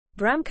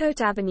Bramcote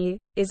Avenue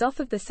is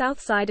off of the south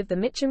side of the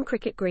Mitcham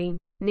Cricket Green,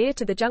 near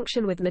to the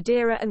junction with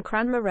Madeira and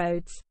Cranmer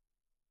roads.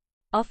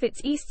 Off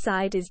its east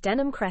side is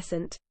Denham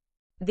Crescent.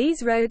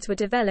 These roads were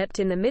developed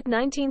in the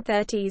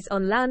mid-1930s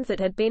on land that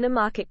had been a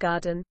market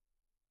garden.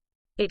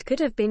 It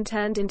could have been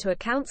turned into a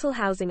council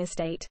housing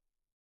estate.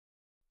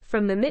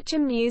 From the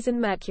Mitcham News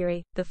and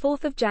Mercury, the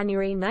 4th of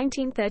January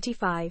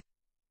 1935.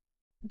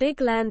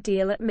 Big land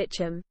deal at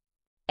Mitcham.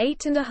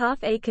 8.5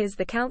 acres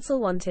the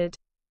council wanted.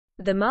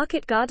 The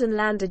market garden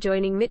land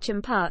adjoining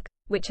Mitcham Park,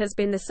 which has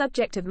been the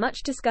subject of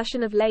much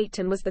discussion of late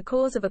and was the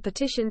cause of a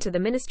petition to the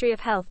Ministry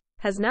of Health,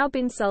 has now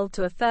been sold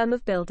to a firm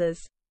of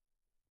builders.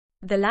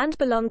 The land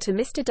belonged to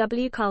Mr.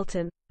 W.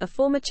 Carlton, a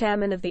former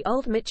chairman of the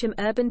Old Mitcham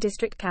Urban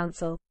District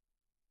Council.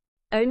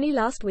 Only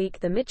last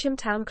week the Mitcham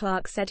Town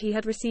Clerk said he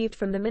had received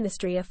from the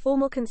Ministry a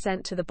formal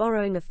consent to the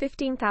borrowing of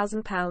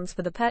 £15,000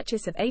 for the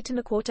purchase of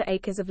 8.25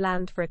 acres of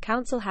land for a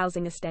council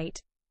housing estate.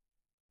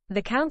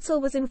 The council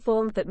was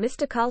informed that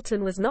Mr.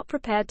 Carlton was not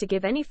prepared to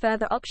give any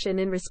further option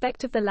in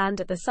respect of the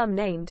land at the sum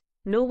named,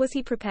 nor was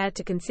he prepared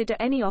to consider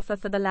any offer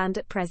for the land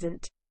at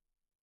present.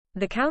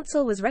 The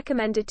council was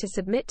recommended to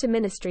submit to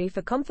Ministry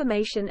for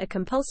confirmation a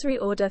compulsory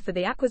order for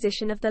the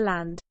acquisition of the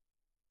land.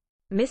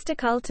 Mr.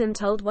 Carlton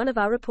told one of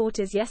our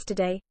reporters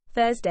yesterday,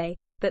 Thursday,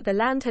 that the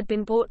land had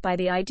been bought by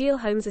the Ideal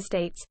Homes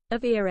Estates,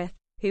 of Erith,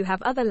 who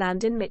have other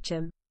land in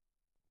Mitcham.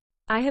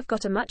 "I have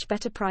got a much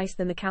better price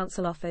than the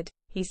council offered,"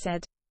 he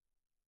said.